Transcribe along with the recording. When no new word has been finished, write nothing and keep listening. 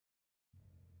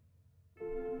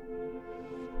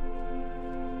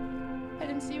I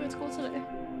didn't see you at school today.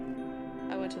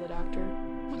 I went to the doctor.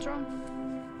 What's wrong?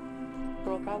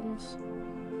 Girl problems?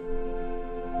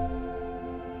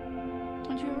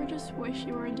 Don't you ever just wish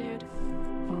you were a dude?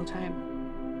 All the time.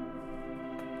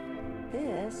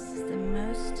 This is the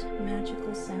most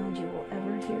magical sound you will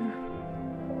ever hear.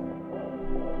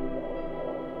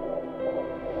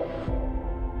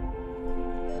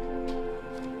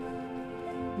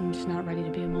 I'm just not ready to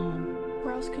be a mom.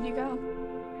 Where else could you go?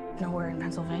 Nowhere in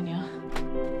Pennsylvania.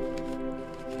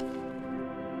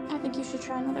 I think you should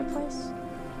try another place.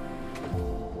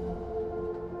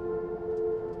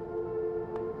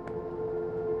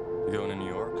 You going to New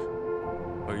York?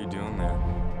 What are you doing there?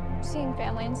 Seeing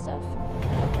family and stuff.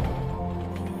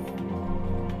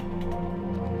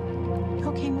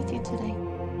 Who came with you today?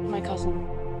 My cousin.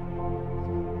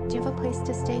 Do you have a place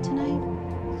to stay tonight?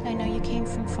 I know you came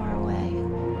from far away.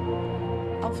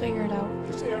 I'll figure it out.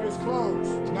 This area's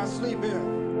closed. Do not sleep here.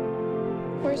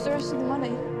 Where's the rest of the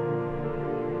money?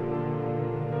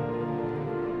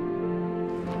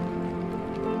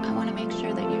 I want to make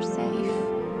sure that you're safe.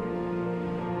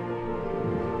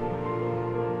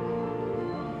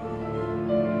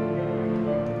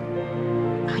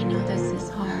 I know this is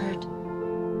hard.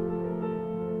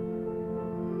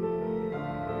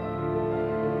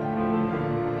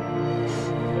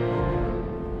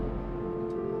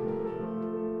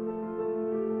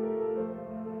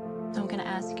 I'm going to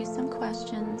ask you some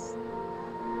questions.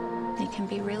 They can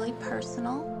be really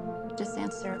personal. Just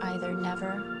answer either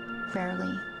never,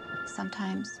 rarely,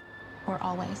 sometimes, or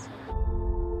always.